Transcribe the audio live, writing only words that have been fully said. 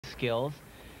skills.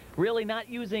 Really not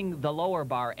using the lower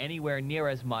bar anywhere near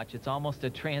as much. It's almost a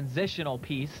transitional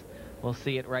piece. We'll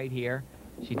see it right here.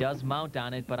 She does mount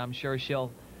on it, but I'm sure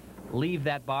she'll leave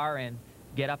that bar and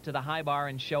get up to the high bar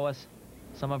and show us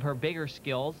some of her bigger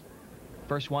skills.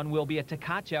 First one will be a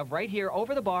Tkachev right here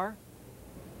over the bar.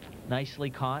 Nicely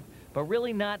caught, but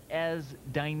really not as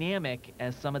dynamic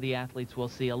as some of the athletes we'll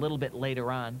see a little bit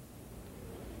later on.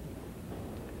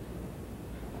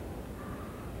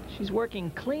 She's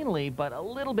working cleanly, but a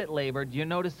little bit labored. You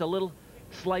noticed a little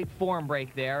slight form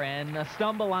break there and a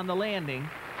stumble on the landing.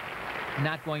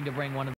 Not going to bring one of